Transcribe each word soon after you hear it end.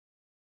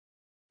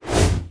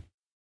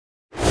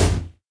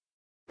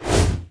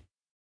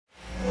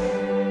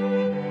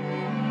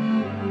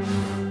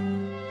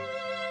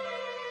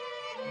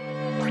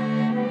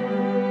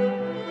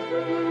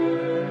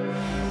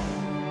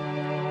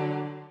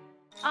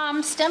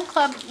STEM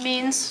Club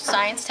means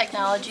science,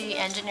 technology,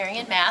 engineering,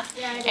 and math,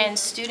 and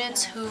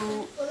students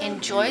who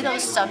enjoy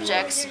those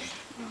subjects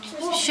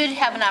should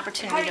have an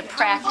opportunity to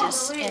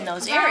practice in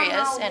those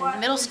areas, and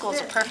middle school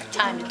is a perfect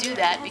time to do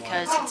that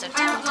because it's a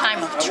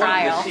time of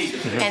trial,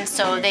 and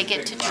so they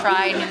get to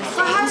try new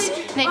things,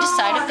 and they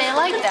decide if they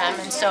like them.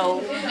 And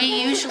so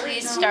we usually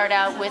start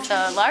out with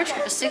a large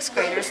group of 6th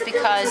graders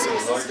because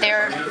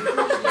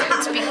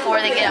it's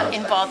before they get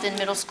involved in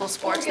middle school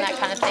sports and that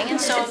kind of thing,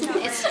 and so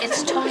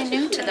it's totally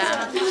new to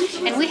them.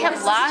 And we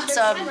have lots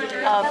of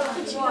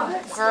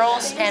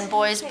girls and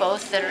boys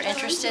both that are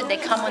interested. They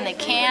come when they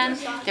can.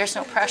 There's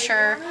no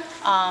pressure.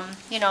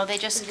 You know, they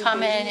just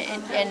come in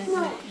and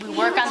we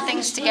work on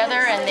things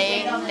together, and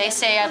they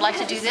say, I'd like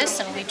to do this,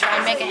 and we try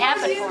and make it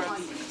happen for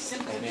them.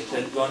 And it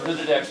said, go into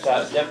the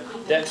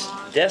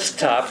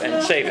desktop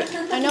and save it.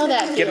 I know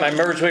that. Get my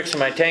Merswix and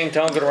my Tang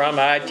Tongan around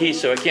my IT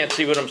so I can't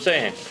see what I'm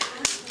saying.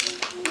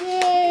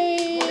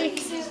 Yay!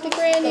 The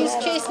granny's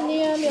chasing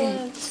the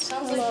ambulance.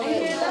 I love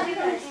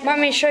it. Let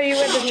me show you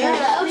what the turn.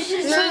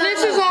 So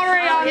this is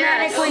already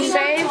automatically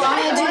saved.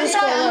 I'm gonna do this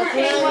goal up.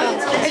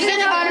 Is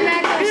it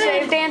automatically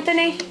saved,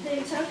 Anthony?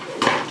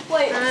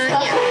 Yeah.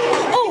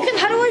 Oh,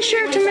 how do I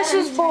share it to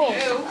Mrs. Bull?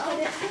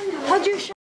 How'd you share?